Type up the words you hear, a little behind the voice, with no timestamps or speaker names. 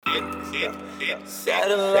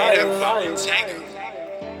Satellite lights.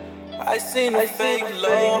 I seen a fake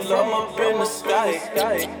love from up in the sky.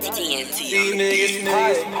 These niggas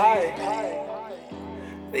pipe.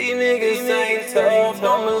 These niggas ain't tough,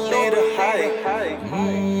 don't believe the hype.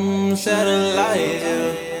 Satellite,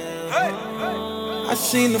 yeah. I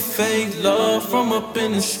seen a fake love from up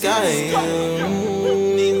in the sky.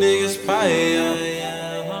 These niggas pipe.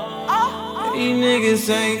 These niggas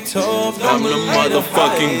ain't tough, I'm the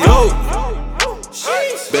motherfucking GOAT.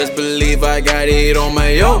 Best believe I got it on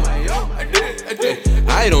my own.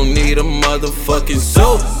 I don't need a motherfucking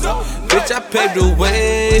soul. Bitch, I paved the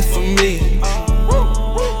way for me.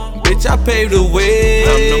 Bitch, I paved the way.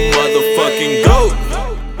 I'm the motherfucking GOAT.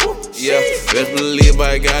 Yeah, best believe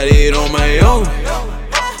I got it on my own.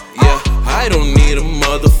 Yeah, I don't need a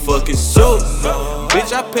motherfucking soul.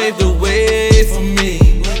 Bitch, I paved the way for me.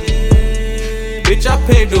 Bitch, I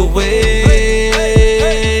paved the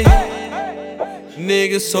way.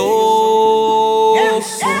 Niggas hold.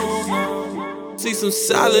 See some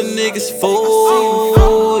solid niggas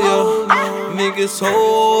fold, yeah. Niggas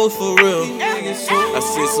hold for real. I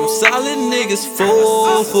see some solid niggas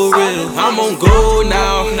fold for real. I'm on gold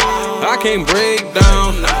now, I can't break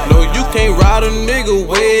down. No, you can't ride a nigga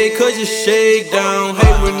way, cause you shake down.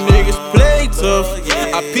 Hate when niggas play tough,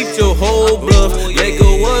 I peeped your whole bluff. Let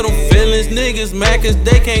go of them feelings, niggas mad cause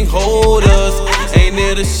they can't hold us. Ain't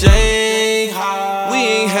it a shame? We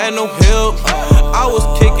ain't had no help. I was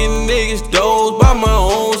kicking niggas' doors by my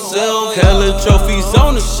own self. Hella trophies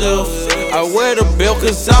on the shelf. I wear the belt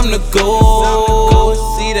cause I'm the gold.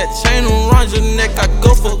 See that chain around your neck, I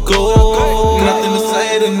go for gold. Nothing to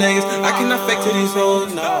say to niggas, I cannot fake to these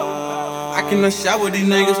hoes, no. I cannot shout with these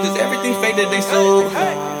niggas cause everything fake that they sold.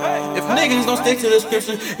 If niggas don't stick to the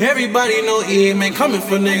scripture, everybody know he ain't coming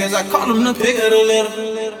for niggas. I call them the pick of the litter.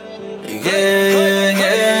 Yeah,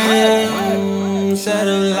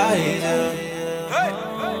 satellite, yeah.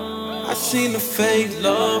 I seen a fake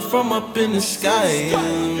love from up in the sky.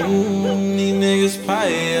 These niggas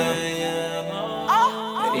pipe.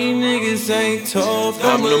 These niggas ain't tough.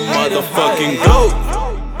 I'm the motherfucking GOAT.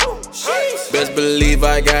 Best believe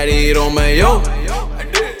I got it on my own.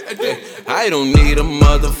 I don't need a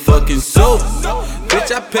motherfucking soul.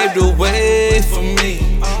 Bitch, I paved the way for me.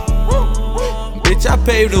 Bitch, I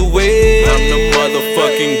paved the way. I'm the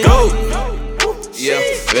motherfucking GOAT. Yeah,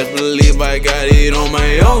 best believe I got it on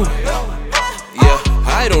my own. Yeah,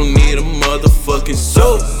 I don't need a motherfucking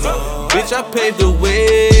soul. Bitch, I paved the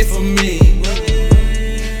way for me.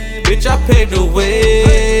 Bitch, I paved the way.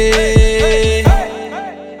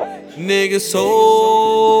 Niggas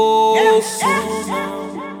hold.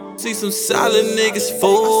 See some solid niggas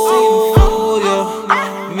fold,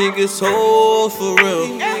 yeah. Niggas hold for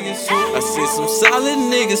real. I see some solid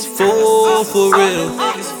niggas fold for real.